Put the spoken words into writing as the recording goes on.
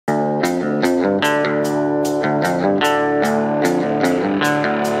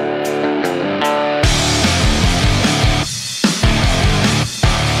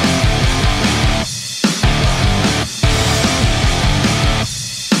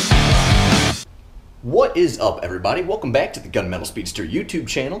What is up, everybody? Welcome back to the Gunmetal Speedster YouTube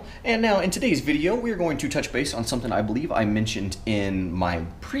channel. And now in today's video, we are going to touch base on something I believe I mentioned in my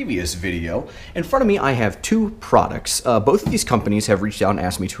previous video. In front of me, I have two products. Both of these companies have reached out and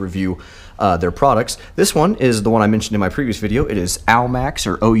asked me to review their products. This one is the one I mentioned in my previous video. It is OuMax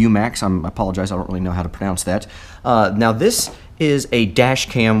or OuMax. I apologize, I don't really know how to pronounce that. Now this is a dash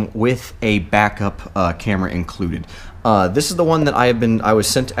cam with a backup camera included. This is the one that I was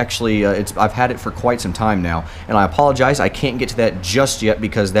sent. Actually, I've had it for quite some time now, and I apologize, I can't get to that just yet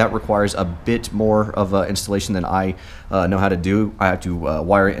because that requires a bit more of installation than I know how to do. I have to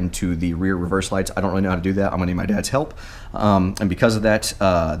wire it into the rear reverse lights. I don't really know how to do that. I'm gonna need my dad's help, and because of that,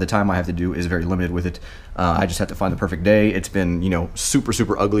 the time I have to do is very limited with it. I just have to find the perfect day. It's been, you know,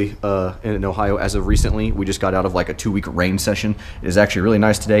 super ugly in Ohio as of recently. We just got out of like a 2-week rain session. It is actually really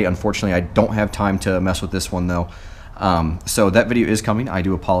nice today. Unfortunately, I don't have time to mess with this one though. So that video is coming. I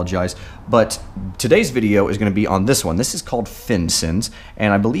do apologize, but today's video is going to be on this one. This is called FenSens,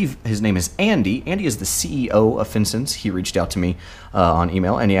 and I believe his name is Andy. Andy is the CEO of FenSens. He reached out to me on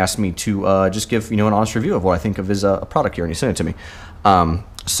email, and he asked me to just give an honest review of what I think of his product here, and he sent it to me.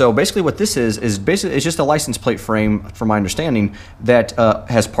 So basically what this is basically it's just a license plate frame, from my understanding, that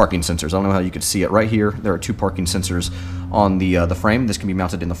has parking sensors. I don't know how you could see it right here. There are 2 parking sensors on the frame. This can be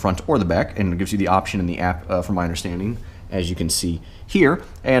mounted in the front or the back, and it gives you the option in the app, from my understanding, as you can see here.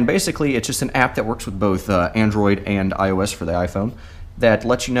 And basically it's just an app that works with both Android and iOS for the iPhone that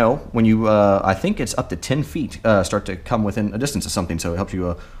lets you know when you, I think it's up to 10 feet, start to come within a distance of something, so it helps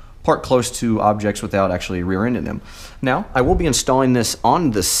you park close to objects without actually rear-ending them. Now, I will be installing this on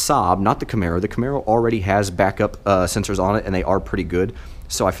the Saab, not the Camaro. The Camaro already has backup sensors on it, and they are pretty good.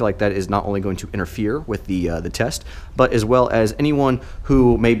 So I feel like that is not only going to interfere with the test, but as well as anyone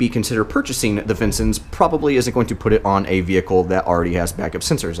who may be consider purchasing the FenSens probably isn't going to put it on a vehicle that already has backup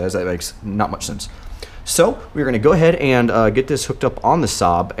sensors, as that makes not much sense. So we're going to go ahead and get this hooked up on the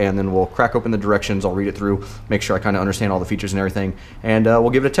Saab, and then we'll crack open the directions. I'll read it through, make sure I kind of understand all the features and everything, and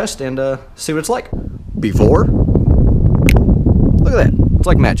we'll give it a test and see what it's like. Before, look at that, it's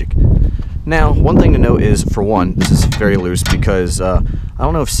like magic. Now, one thing to note is, for one, this is very loose because I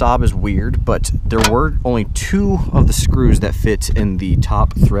don't know if Saab is weird, but there were only 2 of the screws that fit in the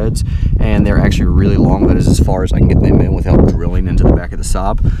top threads, and they're actually really long. That is as far as I can get them in without drilling into the back of the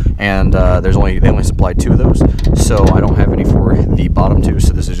Saab, and they only supplied 2 of those, so I don't have any for the bottom 2,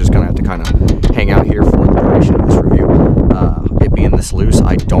 so this is just going to have to kind of hang out here for the duration of this review. It being this loose,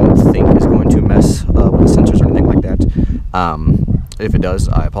 I don't think is going to mess with the sensors or anything like that. If it does,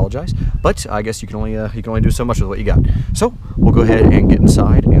 I apologize, but I guess you can only do so much with what you got. So we'll go ahead and get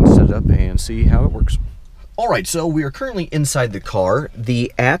inside and set it up and see how it works. All right, so we are currently inside the car.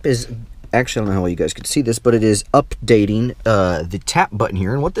 The app is actually, I don't know how you guys could see this, but it is updating the tap button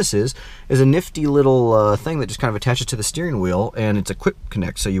here. And what this is a nifty little thing that just kind of attaches to the steering wheel, and it's a quick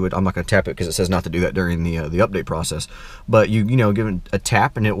connect. So I'm not going to tap it because it says not to do that during the update process. But you give it a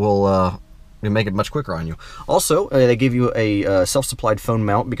tap, and it will make it much quicker on you. Also, they give you a self-supplied phone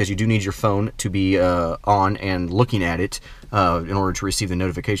mount because you do need your phone to be on and looking at it in order to receive the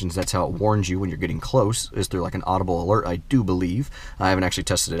notifications. That's how it warns you when you're getting close, is through like an audible alert, I do believe. I haven't actually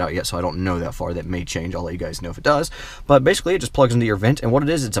tested it out yet, so I don't know that far. That may change. I'll let you guys know if it does. But basically, it just plugs into your vent, and what it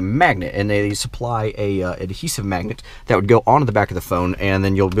is, it's a magnet, and they supply a adhesive magnet that would go onto the back of the phone, and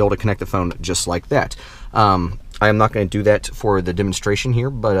then you'll be able to connect the phone just like that. I am not going to do that for the demonstration here,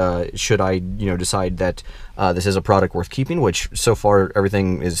 but should I, decide that this is a product worth keeping, which so far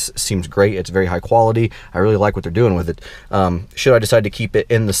everything seems great. It's very high quality. I really like what they're doing with it. Should I decide to keep it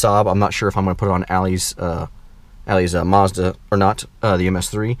in the Saab, I'm not sure if I'm going to put it on Allie's Mazda or not, the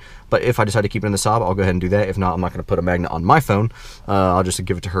MS3. But if I decide to keep it in the Saab, I'll go ahead and do that. If not, I'm not going to put a magnet on my phone. I'll just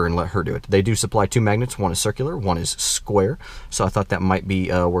give it to her and let her do it. They do supply 2 magnets. One is circular, one is square. So I thought that might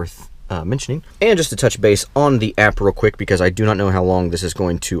be worth mentioning. And just to touch base on the app real quick, because I do not know how long this is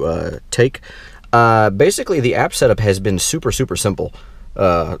going to take. Basically, the app setup has been super simple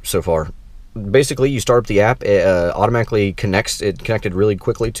so far. Basically, you start up the app, it automatically connects. It connected really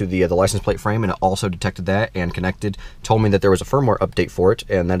quickly to the license plate frame, and it also detected that and connected. Told me that there was a firmware update for it,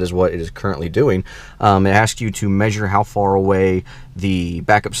 and that is what it is currently doing. It asks you to measure how far away the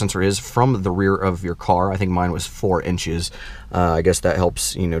backup sensor is from the rear of your car. I think mine was 4 inches. I guess that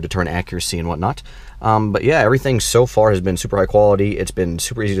helps, determine accuracy and whatnot. But yeah, everything so far has been super high quality. It's been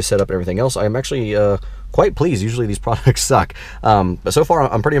super easy to set up and everything else. I'm actually quite pleased. Usually these products suck, but so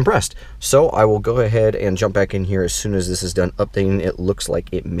far I'm pretty impressed. So I will go ahead and jump back in here as soon as this is done updating. It looks like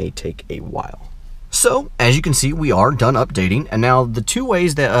it may take a while. So, as you can see, we are done updating, and now the 2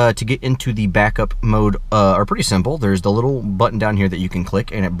 ways that to get into the backup mode are pretty simple. There's the little button down here that you can click,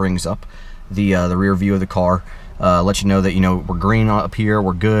 and it brings up the rear view of the car. Let you know that, you know, we're green up here,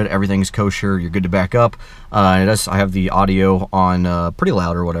 we're good, everything's kosher, you're good to back up. I have the audio on pretty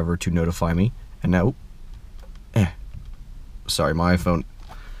loud or whatever to notify me. And now, sorry, my iPhone,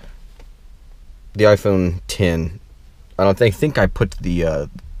 the iPhone 10, I think I put the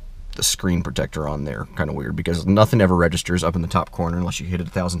screen protector on there. Kind of weird, because nothing ever registers up in the top corner unless you hit it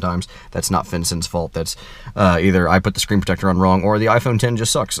 1,000 times. That's not FenSens' fault. That's either I put the screen protector on wrong, or the iPhone 10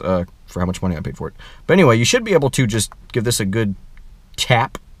 just sucks for how much money I paid for it. But anyway, you should be able to just give this a good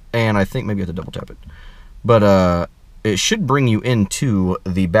tap, and I think maybe you have to double tap it. But it should bring you into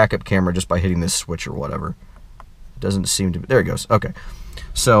the backup camera just by hitting this switch or whatever. It doesn't seem to be, there it goes. Okay.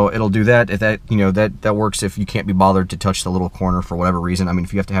 So it'll do that. If that, you know, that works if you can't be bothered to touch the little corner for whatever reason. I mean,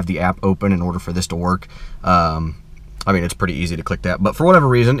 if you have to have the app open in order for this to work, I mean, it's pretty easy to click that. But for whatever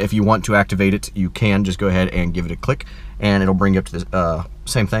reason, if you want to activate it, you can just go ahead and give it a click, and it'll bring you up to the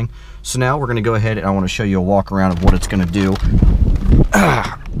same thing. So now we're going to go ahead, and I want to show you a walk around of what it's going to do.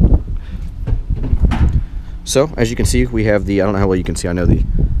 So as you can see, we have the, I don't know how well you can see. I know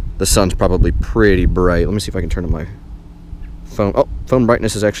the sun's probably pretty bright. Let me see if I can turn on my phone. Oh, phone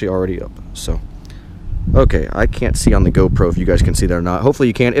brightness is actually already up. So, okay, I can't see on the GoPro if you guys can see that or not. Hopefully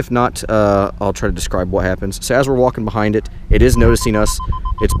you can. If not, I'll try to describe what happens. So as we're walking behind it, it is noticing us.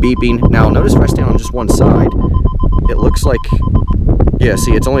 It's beeping. Now notice if I stand on just one side, it looks like, yeah,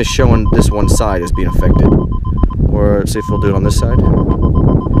 see, it's only showing this one side as being affected. Or let's see if we'll do it on this side.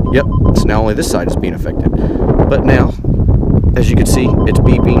 Yep, so now only this side is being affected. But now, as you can see, it's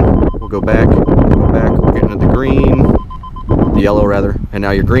beeping. We'll go back, we're getting to the green, the yellow rather, and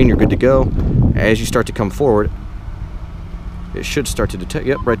now you're green, you're good to go. As you start to come forward, it should start to detect,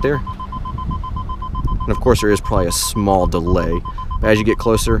 yep, right there. And of course there is probably a small delay. But as you get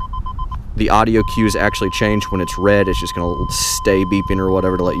closer, the audio cues actually change. When it's red, it's just going to stay beeping or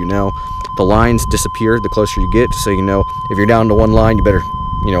whatever to let you know. The lines disappear the closer you get, so you know if you're down to one line, you better,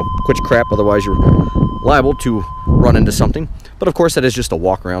 you know, quit your crap, otherwise you're liable to run into something. But of course that is just a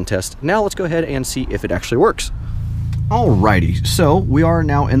walk around test. Now let's go ahead and see if it actually works. Alrighty, so we are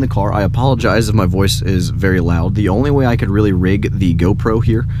now in the car. I apologize if my voice is very loud. The only way I could really rig the GoPro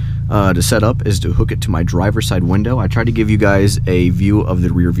here to set up is to hook it to my driver's side window. I tried to give you guys a view of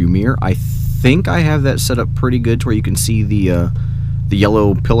the rear view mirror. I think I have that set up pretty good to where you can see the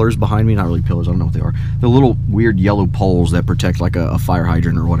yellow pillars behind me. Not really pillars, I don't know what they are. The little weird yellow poles that protect like a fire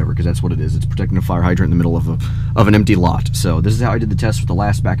hydrant or whatever, because that's what it is. It's protecting a fire hydrant in the middle of an empty lot. So this is how I did the test with the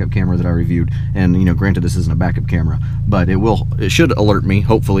last backup camera that I reviewed. And, you know, granted this isn't a backup camera, but it should alert me,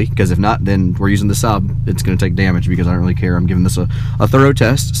 hopefully, because if not, then we're using the sub. It's going to take damage because I don't really care. I'm giving this a thorough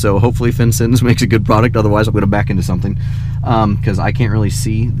test. So hopefully FenSens makes a good product. Otherwise I'm going to back into something, because I can't really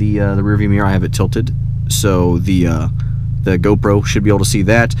see the rear view mirror. I have it tilted, so the GoPro should be able to see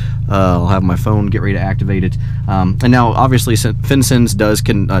that. I'll have my phone get ready to activate it. And now, obviously, FenSens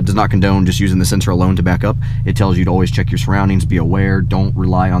does not condone just using the sensor alone to back up. It tells you to always check your surroundings, be aware, don't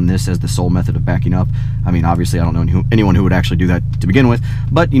rely on this as the sole method of backing up. I mean, obviously, I don't know anyone who would actually do that to begin with,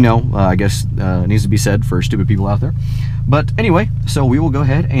 but, you know, I guess it needs to be said for stupid people out there. But anyway, so we will go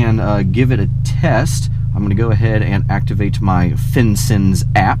ahead and give it a test. I'm going to go ahead and activate my FenSens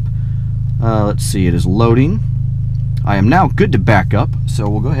app. Let's see, it is loading. I am now good to back up, so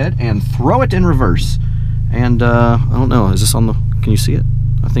we'll go ahead and throw it in reverse. And I don't know, is this on the, can you see it?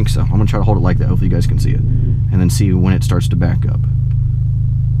 I think so. I'm gonna try to hold it like that, hopefully you guys can see it. And then see when it starts to back up.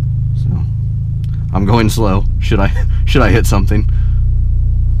 So, I'm going slow. Should I hit something?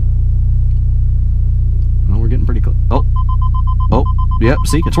 Well, we're getting pretty close. Oh, yep,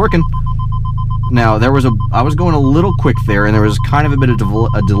 see, it's working. Now, I was going a little quick there, and there was kind of a bit of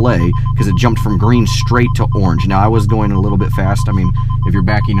a delay, because it jumped from green straight to orange. Now, I was going a little bit fast. I mean, if you're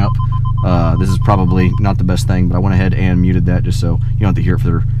backing up, this is probably not the best thing, but I went ahead and muted that just so you don't have to hear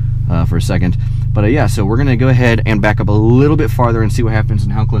it for a second. But yeah, so we're going to go ahead and back up a little bit farther and see what happens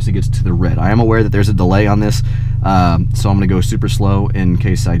and how close it gets to the red. I am aware that there's a delay on this, so I'm going to go super slow in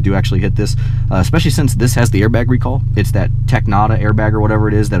case I do actually hit this, especially since this has the airbag recall. It's that Technata airbag or whatever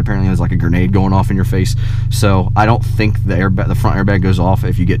it is that apparently has like a grenade going off in your face. So I don't think the front airbag goes off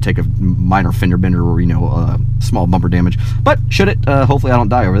if you take a minor fender bender or, you know, small bumper damage. But should it, hopefully I don't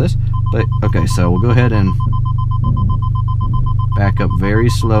die over this. But okay, so we'll go ahead and back up very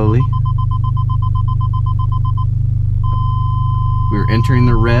slowly. We're entering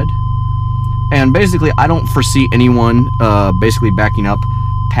the red, and basically I don't foresee anyone basically backing up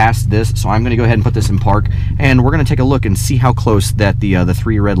past this, so I'm going to go ahead and put this in park, and we're going to take a look and see how close that the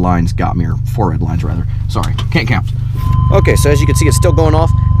 3 red lines got me, or 4 red lines rather. Sorry, can't count. Okay, so as you can see, it's still going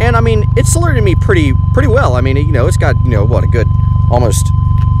off, and I mean, it's alerted me pretty well. I mean, you know, it's got, you know, what, a good almost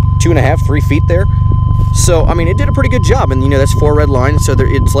 2.5, 3 feet there. So, I mean, it did a pretty good job, and you know, that's 4 red lines, so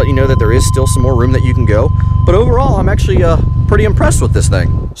it's letting you know that there is still some more room that you can go. But overall, I'm actually pretty impressed with this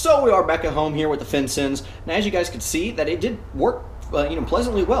thing. So we are back at home here with the FenSens, and as you guys could see, that it did work you know,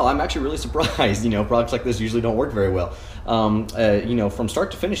 pleasantly well. I'm actually really surprised. You know, products like this usually don't work very well. You know, from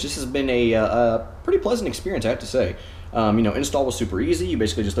start to finish, this has been a pretty pleasant experience, I have to say. You know, install was super easy. You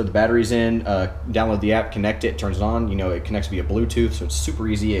basically just throw the batteries in, download the app, connect it, turns it on. You know, it connects via Bluetooth, so it's super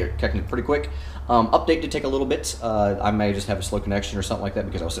easy. It connected pretty quick. Update did take a little bit. I may just have a slow connection or something like that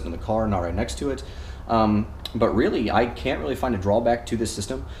because I was sitting in the car, not right next to it. But really, I can't really find a drawback to this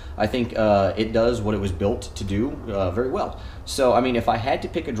system. I think it does what it was built to do very well. So, I mean, if I had to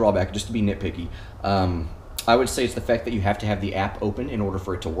pick a drawback, just to be nitpicky, I would say it's the fact that you have to have the app open in order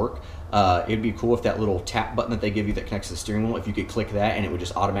for it to work. It'd be cool if that little tap button that they give you that connects to the steering wheel, if you could click that and it would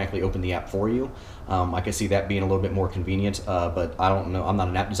just automatically open the app for you. I could see that being a little bit more convenient, but I don't know. I'm not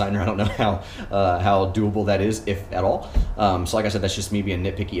an app designer. I don't know how doable that is, if at all. So like I said, that's just me being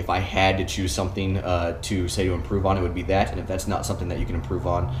nitpicky. If I had to choose something to improve on, it would be that. And if that's not something that you can improve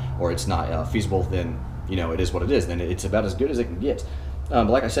on, or it's not feasible, then you know, it is what it is. Then it's about as good as it can get. But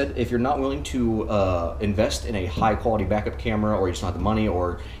like I said, if you're not willing to invest in a high quality backup camera, or you just don't have the money,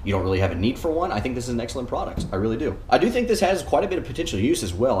 or you don't really have a need for one, I think this is an excellent product. I really do. I do think this has quite a bit of potential use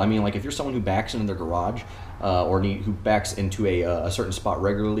as well. I mean, like if you're someone who backs into their garage who backs into a certain spot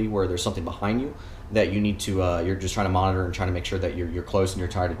regularly where there's something behind you that you need to, you're just trying to monitor and trying to make sure that you're close and you're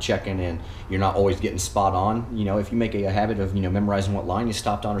tired of checking and you're not always getting spot on. You know, if you make a habit of, you know, memorizing what line you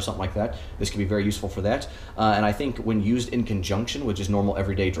stopped on or something like that, this could be very useful for that. And I think when used in conjunction with just normal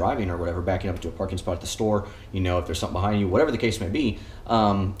everyday driving or whatever, backing up to a parking spot at the store, you know, if there's something behind you, whatever the case may be,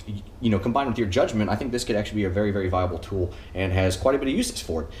 you know, combined with your judgment, I think this could actually be a very, very viable tool and has quite a bit of usage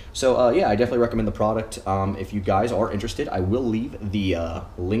for it. So yeah, I definitely recommend the product. If you guys are interested, I will leave the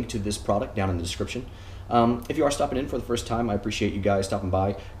link to this product down in the description. If you are stopping in for the first time, I appreciate you guys stopping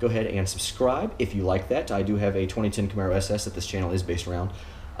by. Go ahead and subscribe if you like that. I do have a 2010 Camaro SS that this channel is based around.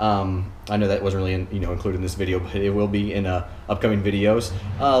 I know that wasn't really included in this video, but it will be in upcoming videos.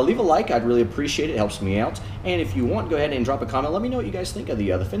 Leave a like, I'd really appreciate it. It helps me out. And if you want, go ahead and drop a comment. Let me know what you guys think of the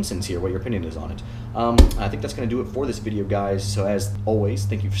FenSens here, what your opinion is on it. I think that's going to do it for this video, guys. So as always,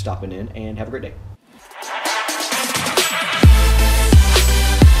 thank you for stopping in, and have a great day.